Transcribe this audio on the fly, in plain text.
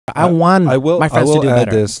I want my friends to do add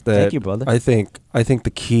better. this that Thank you, brother. I think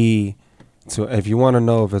the key to, if you want to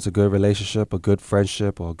know if it's a good relationship, a good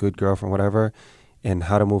friendship, or a good girlfriend, whatever, and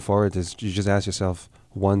how to move forward, is you just ask yourself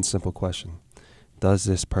one simple question: does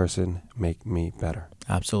this person make me better?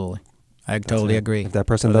 Absolutely. I That's totally it. agree. If that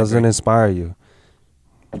person Totally doesn't agree. inspire you,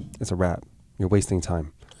 it's a wrap. You're wasting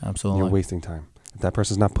time. Absolutely. You're wasting time. If that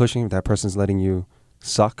person's not pushing, if that person's letting you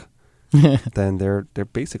suck, then they're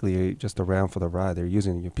basically just around for the ride. They're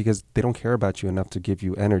using you because they don't care about you enough to give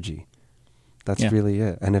you energy. That's Yeah. really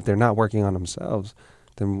it. And if they're not working on themselves,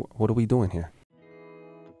 then what are we doing here?